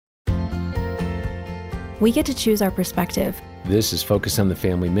we get to choose our perspective. This is Focus on the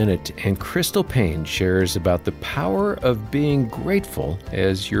Family Minute, and Crystal Payne shares about the power of being grateful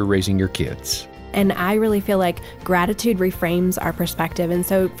as you're raising your kids. And I really feel like gratitude reframes our perspective. And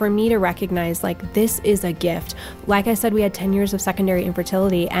so for me to recognize like this is a gift. Like I said, we had 10 years of secondary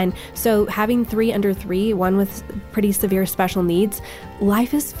infertility. And so having 3 under 3, one with pretty severe special needs,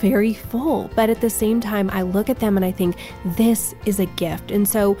 life is very full. But at the same time, I look at them and I think this is a gift. And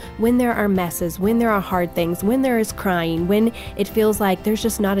so when there are messes, when there are hard things, when there is crying, when it feels like there's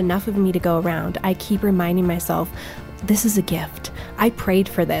just not enough of me to go around, I keep reminding myself, this is a gift. I prayed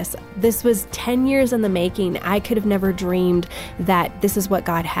for this. This was 10 years in the making. I could have never dreamed that this is what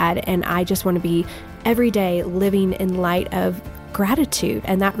God had. And I just want to be every day living in light of gratitude.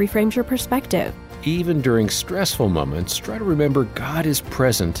 And that reframes your perspective. Even during stressful moments, try to remember God is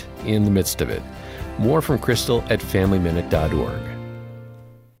present in the midst of it. More from Crystal at FamilyMinute.org.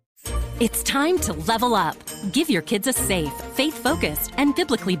 It's time to level up. Give your kids a safe, faith-focused, and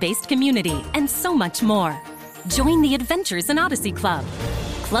biblically based community, and so much more. Join the Adventures in Odyssey Club.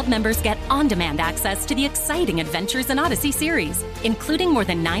 Club members get on-demand access to the exciting Adventures in Odyssey series, including more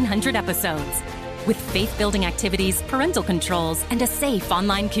than 900 episodes. With faith-building activities, parental controls, and a safe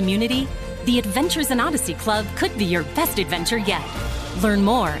online community, the Adventures in Odyssey Club could be your best adventure yet. Learn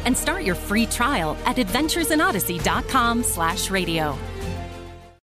more and start your free trial at adventuresinodyssey.com/radio.